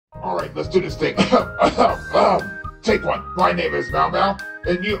Alright, let's do this thing. Take one. My name is Mao Mao,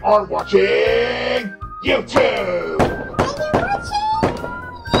 and you are watching YouTube!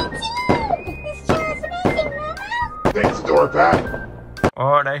 Thanks, Dorpat.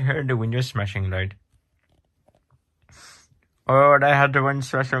 Oh, I heard the window smashing, right? Oh, I had the one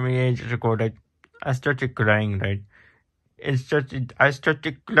smash on me ages ago, right? I started crying, right? I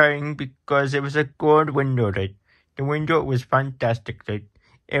started crying because it was a good window, right? The window was fantastic, right?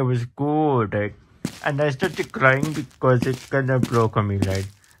 It was good, right? And I started crying because it kind of broke on me, right?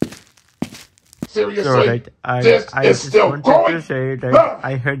 Seriously? So, right, This I is just still wanted going? to say that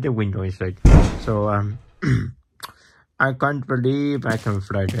I heard the windows, right? So, I can't believe I can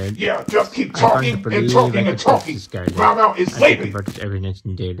fly, right? Yeah, just keep I can't talking and believe talking I and can touch talking. the sky, Mao right? Mao is I think leaving. about it every night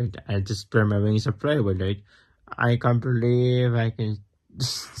and day, right? I just spread my wings and fly away, right? I can't believe I can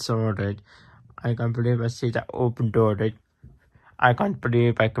soar, right? I can't believe I see that open door, right? I can't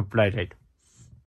believe I can fly, right?